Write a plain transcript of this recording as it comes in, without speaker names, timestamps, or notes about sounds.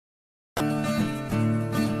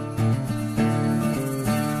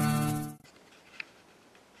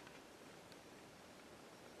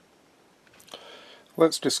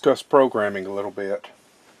let's discuss programming a little bit.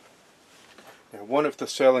 Now, one of the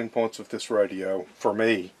selling points of this radio, for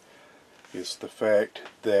me, is the fact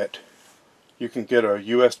that you can get a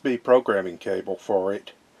USB programming cable for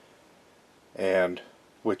it, and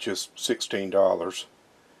which is $16,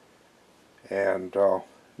 and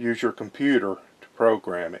use your computer to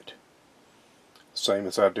program it, same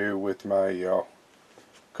as I do with my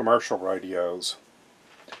commercial radios.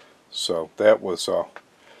 So that was a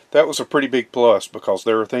pretty big plus, because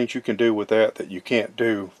there are things you can do with that you can't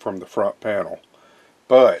do from the front panel.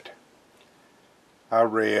 But I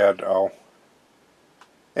read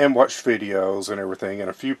and watched videos and everything in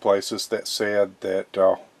a few places that said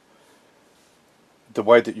that the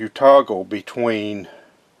way that you toggle between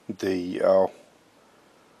the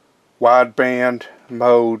wideband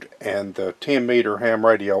mode and the 10-meter ham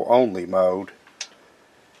radio only mode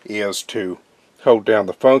is to hold down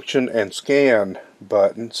the function and scan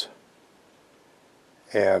buttons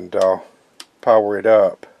and power it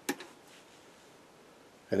up,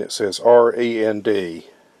 and it says REND,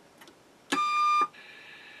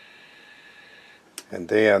 and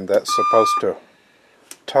then that's supposed to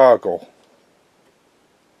toggle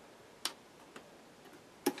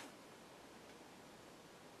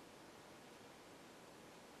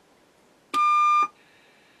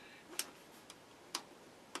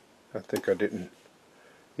I think I didn't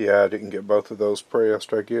get both of those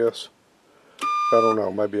pressed, I guess. I don't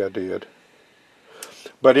know, maybe I did.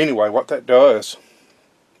 But anyway, what that does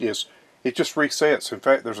is it just resets. In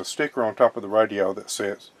fact, there's a sticker on top of the radio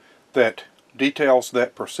that details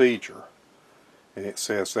that procedure, and it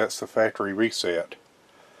says that's the factory reset.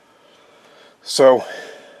 So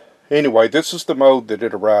anyway, this is the mode that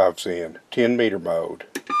it arrives in, 10-meter mode.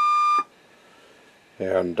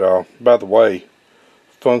 And by the way,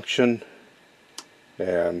 function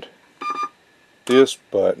and this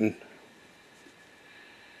button,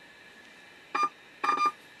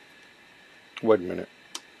 wait a minute,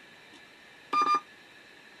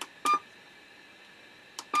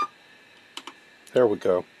 there we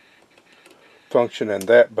go, function and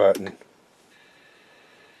that button,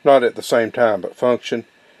 not at the same time, but function,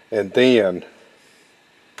 and then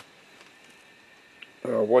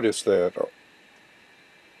what is that?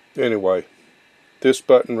 Anyway, this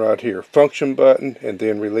button right here, function button, and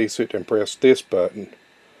then release it and press this button,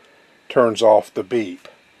 turns off the beep,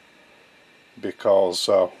 because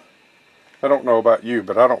I don't know about you,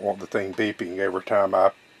 but I don't want the thing beeping every time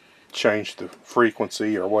I change the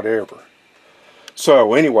frequency or whatever.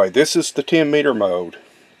 So anyway, this is the 10-meter mode.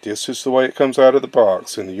 This is the way it comes out of the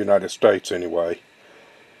box in the United States anyway.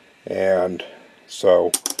 And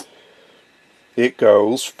so it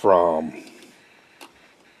goes from,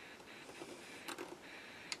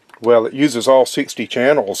 well, it uses all 60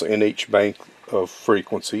 channels in each bank of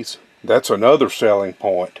frequencies. That's another selling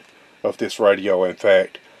point of this radio, in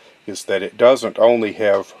fact, is that it doesn't only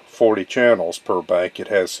have 40 channels per bank, it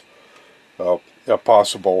has a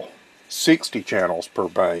possible 60 channels per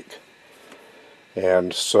bank.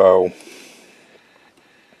 And so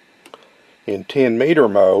in 10-meter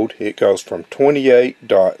mode, it goes from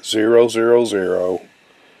 28.000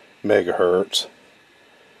 megahertz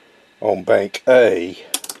on bank A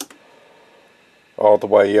all the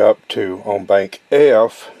way up to, on bank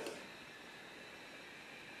F,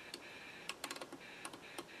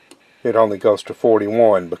 it only goes to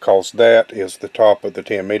 41, because that is the top of the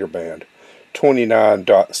 10-meter band,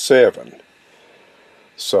 29.7.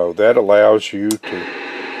 So that allows you to,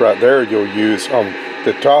 right there you'll use, on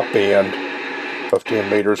the top end of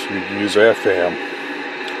 10 meters, you use FM.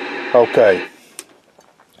 Okay,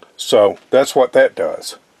 so that's what that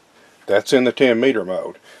does. That's in the 10-meter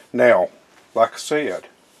mode. Now, like I said,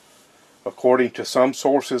 according to some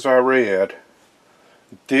sources I read,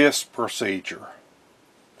 this procedure,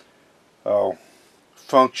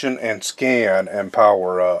 function and scan and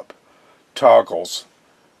power up, toggles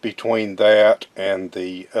between that and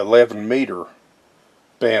the 11-meter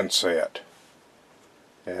band set.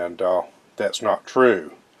 And that's not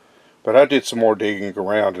true. But I did some more digging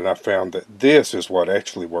around and I found that this is what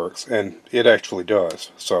actually works, and it actually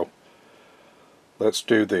does. So let's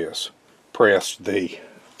do this. Press the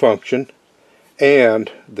function and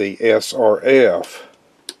the SRF,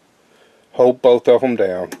 hold both of them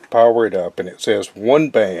down, power it up, and it says one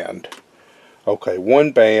band. Okay,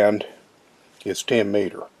 one band is 10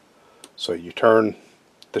 meter. So you turn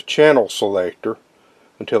the channel selector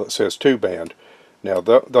until it says 2 band. Now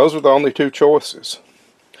those are the only two choices.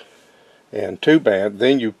 And 2 band,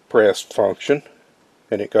 then you press function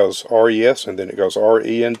and it goes RES, and then it goes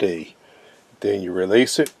REND. Then you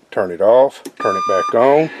release it, turn it off, turn it back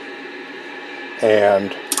on,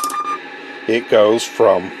 and it goes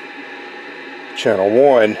from channel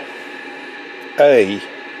 1A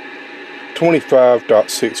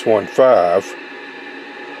 25.615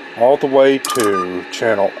 all the way to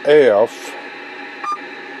channel F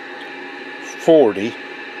 40,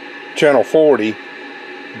 channel 40,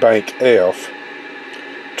 bank F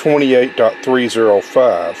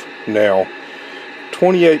 28.305. Now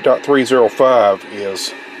 28.305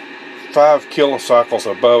 is 5 kilocycles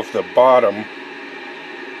above the bottom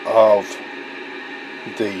of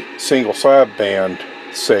the single sideband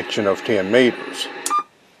section of 10 meters.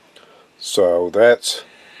 So that's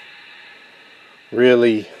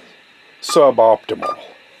really suboptimal.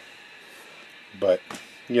 But,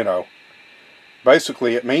 you know,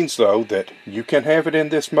 basically it means though that you can have it in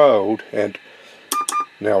this mode. And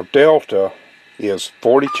now delta is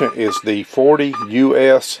the 40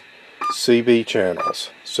 US CV channels.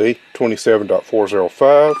 See,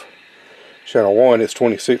 27.405. Channel 1 is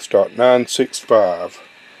 26.965.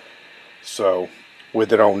 So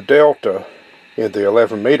with it on delta in the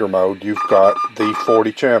 11 meter mode, you've got the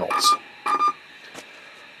 40 channels.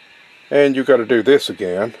 And you've got to do this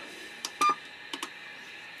again.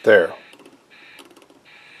 There.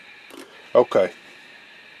 Okay.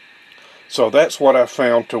 So that's what I've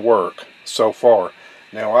found to work so far.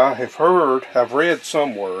 Now I've read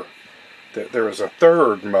somewhere that there is a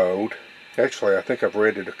third mode. Actually, I think I've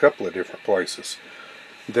read it a couple of different places.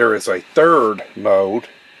 There is a third mode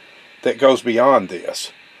that goes beyond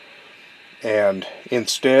this. And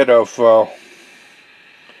instead of,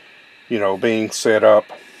 you know, being set up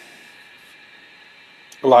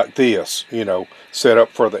like this, you know, set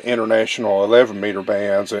up for the international 11 meter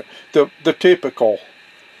bands, the typical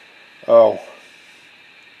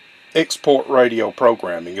export radio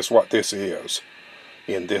programming is what this is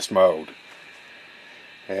in this mode.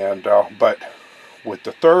 And but with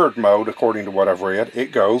the third mode, according to what I've read,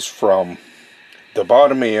 it goes from the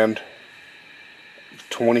bottom end,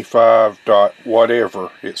 25 dot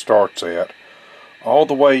whatever it starts at, all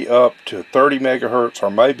the way up to 30 megahertz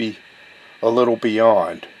or maybe a little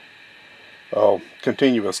beyond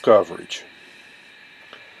continuous coverage.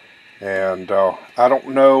 And I don't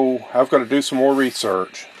know, I've got to do some more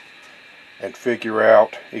research and figure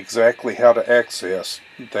out exactly how to access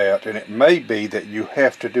that. And it may be that you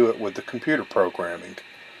have to do it with the computer programming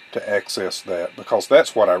to access that, because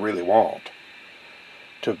that's what I really want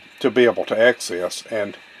to be able to access.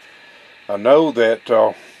 And I know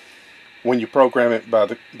that when you program it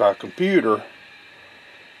by computer,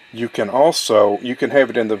 you can have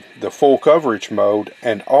it in the full coverage mode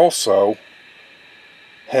and also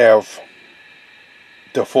have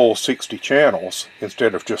the full 60 channels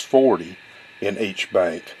instead of just 40 in each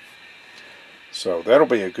bank. So that'll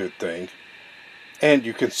be a good thing. And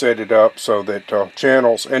you can set it up so that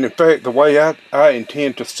channels, and in fact the way I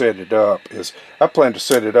intend to set it up is, I plan to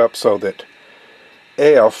set it up so that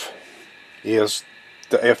F is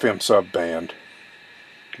the FM subband,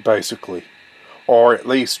 basically. Or at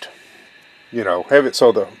least, you know, have it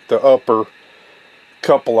so the upper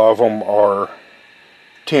couple of them are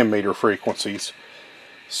 10 meter frequencies,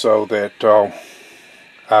 so that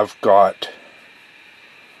I've got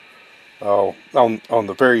on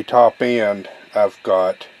the very top end, I've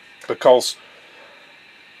got, because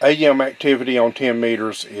AM activity on 10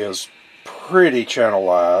 meters is pretty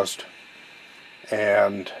channelized,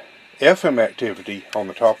 and FM activity on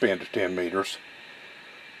the top end of 10 meters,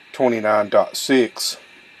 29.6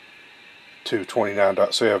 to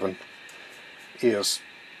 29.7, is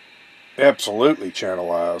absolutely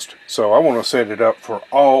channelized. So I want to set it up for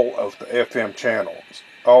all of the FM channels,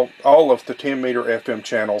 all of the 10 meter FM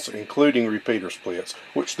channels, including repeater splits,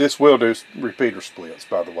 which this will do repeater splits,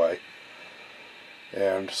 by the way.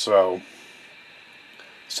 And so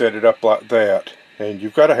set it up like that, and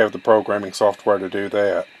you've got to have the programming software to do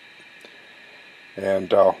that.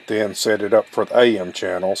 And then set it up for the AM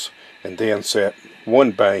channels, and then set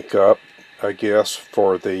one bank up, I guess,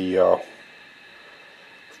 for the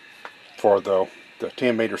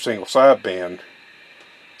 10 meter single sideband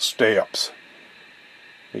steps.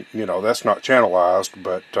 You know, that's not channelized,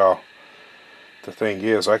 but the thing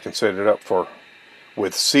is, I can set it up for,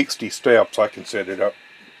 with 60 steps, I can set it up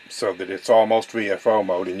so that it's almost VFO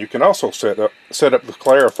mode. And you can also set up the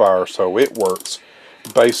clarifier so it works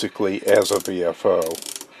basically as a VFO.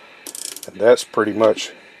 And that's pretty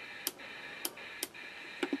much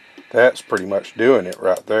doing it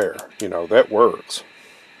right there. You know, that works.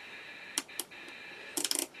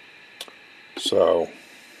 So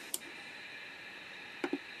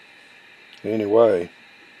anyway,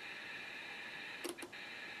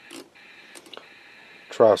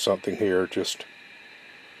 try something here. Just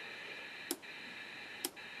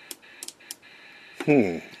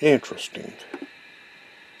Interesting.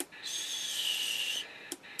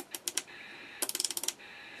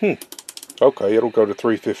 Okay, it'll go to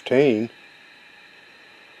 315.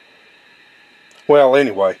 Well,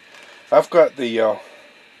 anyway, I've got the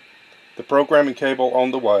programming cable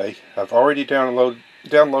on the way. I've already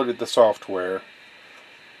downloaded the software,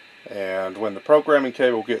 and when the programming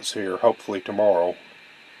cable gets here, hopefully tomorrow,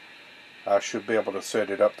 I should be able to set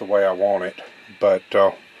it up the way I want it. But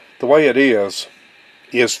the way it is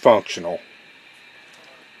functional.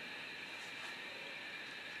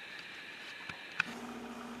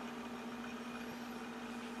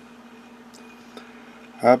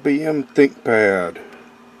 IBM ThinkPad,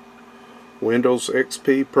 Windows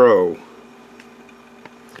XP Pro.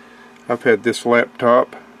 I've had this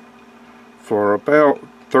laptop for about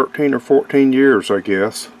 13 or 14 years, I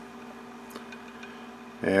guess.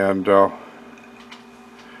 And I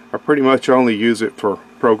pretty much only use it for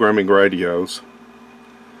programming radios.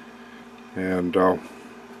 And I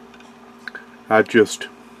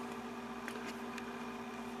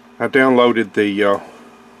downloaded the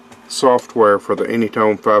software for the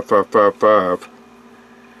Anytone 5555,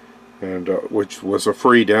 and which was a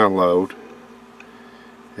free download,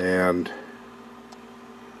 and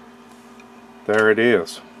there it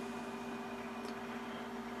is.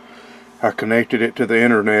 I connected it to the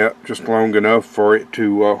internet just long enough for it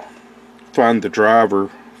to find the driver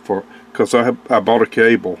for, because I bought a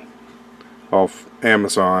cable off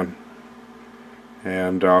Amazon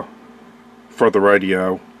and for the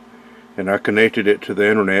radio, and I connected it to the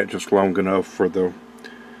internet just long enough for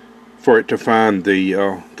it to find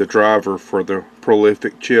the driver for the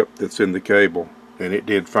prolific chip that's in the cable, and it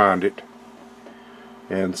did find it.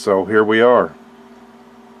 And so here we are.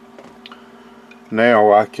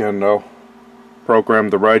 Now I can program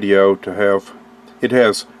the radio to have, it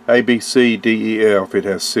has A, B, C, D, E, F. It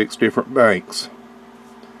has 6 different banks,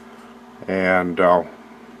 and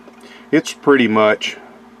it's pretty much,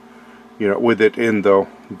 you know, with it in the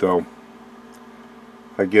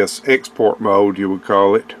I guess export mode, you would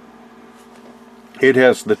call it. It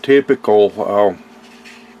has the typical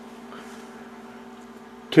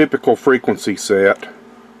frequency set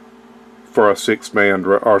for a 6-band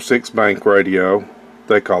or 6-bank radio.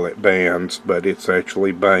 They call it bands, but it's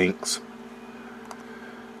actually banks.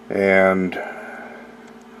 And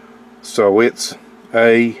so it's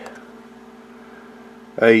A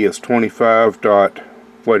is 25 dot,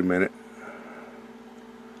 wait a minute,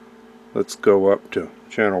 let's go up to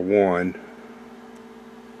channel 1,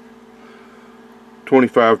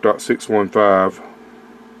 25.615,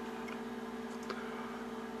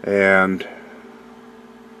 and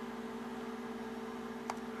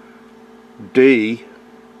D,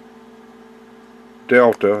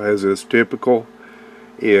 delta, as is typical,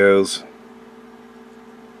 is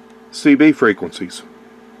CB frequencies,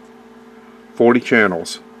 40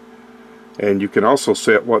 channels. And you can also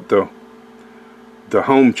set what the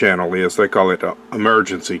home channel is. They call it an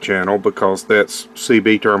emergency channel because that's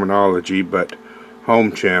CB terminology, but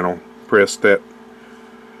home channel, press that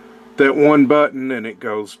one button and it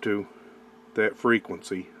goes to that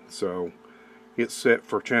frequency. So it's set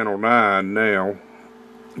for channel 9 now,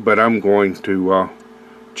 but I'm going to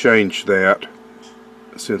change that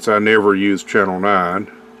since I never use channel 9.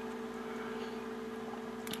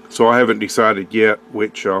 So I haven't decided yet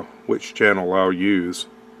which channel I'll use,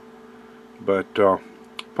 but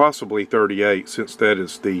possibly 38, since that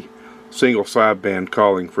is the single sideband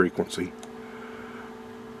calling frequency.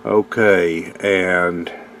 Okay,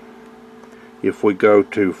 and if we go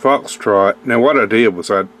to Foxtrot, now what I did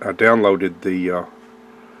was I downloaded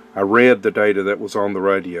I read the data that was on the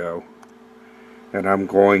radio, and I'm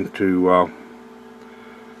going to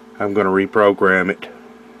reprogram it.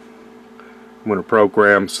 I'm going to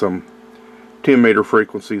program some 10-meter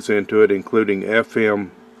frequencies into it, including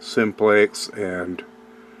FM, simplex, and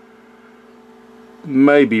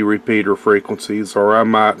maybe repeater frequencies, or I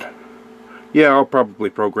might, yeah, I'll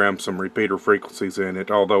probably program some repeater frequencies in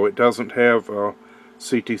it, although it doesn't have a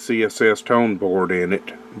CTCSS tone board in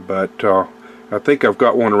it. But I think I've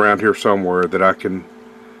got one around here somewhere that I can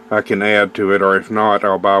add to it, or if not,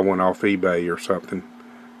 I'll buy one off eBay or something,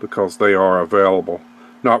 because they are available.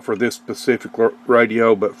 Not for this specific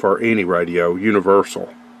radio, but for any radio,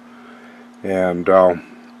 universal. And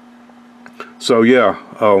so yeah,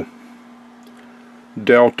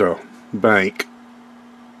 delta bank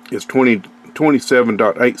is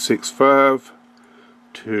 27.865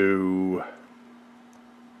 to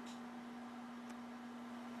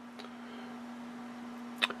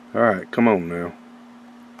alright, come on now,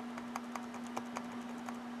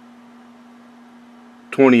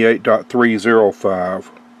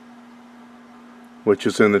 28.305, which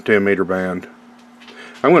is in the 10 meter band.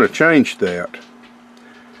 I'm going to change that.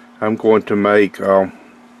 I'm going to make, I'm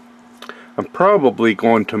probably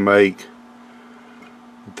going to make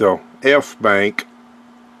the F bank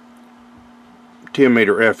 10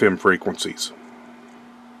 meter FM frequencies.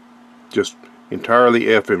 Just entirely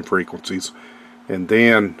FM frequencies. And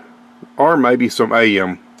then, or maybe some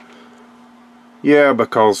AM. Yeah,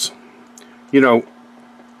 because, you know,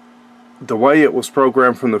 the way it was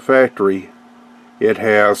programmed from the factory, it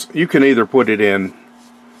has, you can either put it in,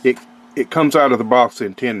 it comes out of the box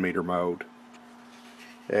in 10 meter mode.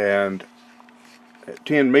 And at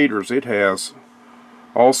 10 meters it has,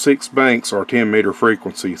 all 6 banks are 10 meter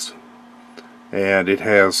frequencies. And it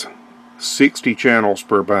has 60 channels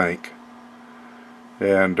per bank.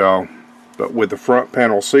 And but with the front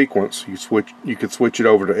panel sequence, you can switch it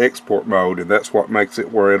over to export mode, and that's what makes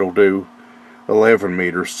it where it'll do 11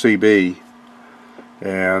 meters CB.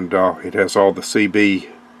 And it has all the CB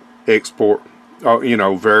export, you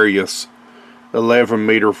know, various 11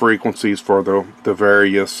 meter frequencies for the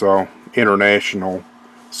various international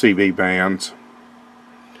CB bands.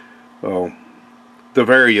 The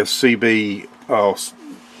various CB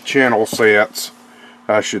channel sets,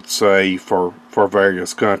 I should say, for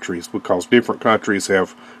various countries, because different countries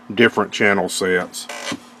have different channel sets.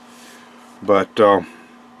 But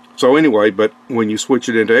so anyway, but when you switch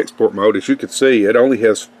it into export mode, as you can see, it only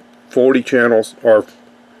has 40 channels, or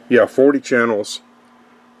yeah, 40 channels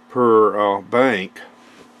per bank.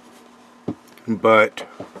 But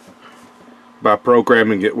by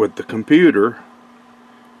programming it with the computer,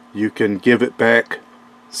 you can give it back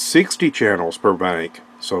 60 channels per bank,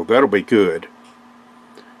 so that'll be good.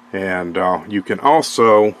 And you can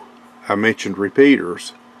also, I mentioned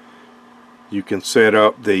repeaters, you can set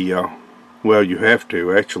up the well, you have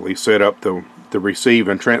to actually set up the receive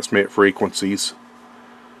and transmit frequencies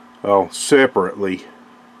separately.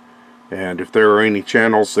 And if there are any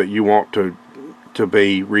channels that you want to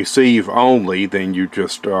be receive only, then you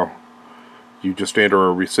just enter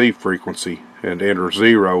a receive frequency and enter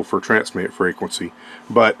 0 for transmit frequency.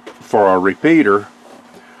 But for a repeater,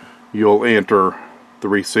 you'll enter the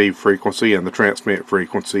receive frequency and the transmit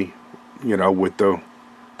frequency, you know, with the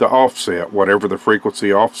offset, whatever the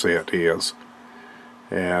frequency offset is.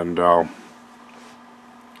 And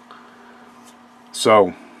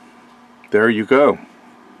so there you go.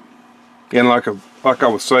 And like I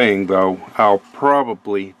was saying, though, I'll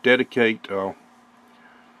probably dedicate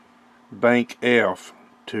bank F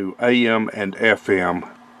to AM and FM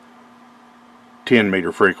 10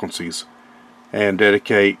 meter frequencies, and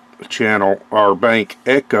dedicate channel or bank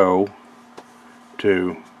echo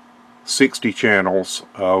to 60 channels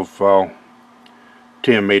of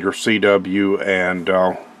 10 meter CW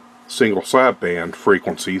and single sideband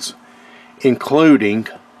frequencies, including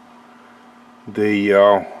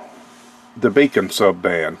the beacon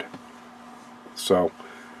subband. So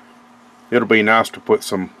it'll be nice to put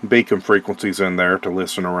some beacon frequencies in there to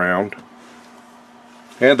listen around,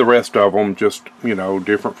 and the rest of them just, you know,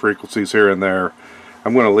 different frequencies here and there.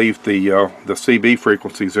 I'm going to leave the CB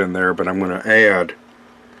frequencies in there, but I'm going to add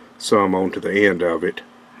some onto the end of it.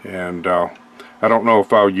 And I don't know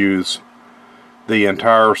if I'll use the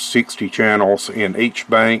entire 60 channels in each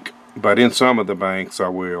bank, but in some of the banks I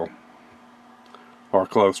will, or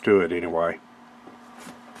close to it anyway.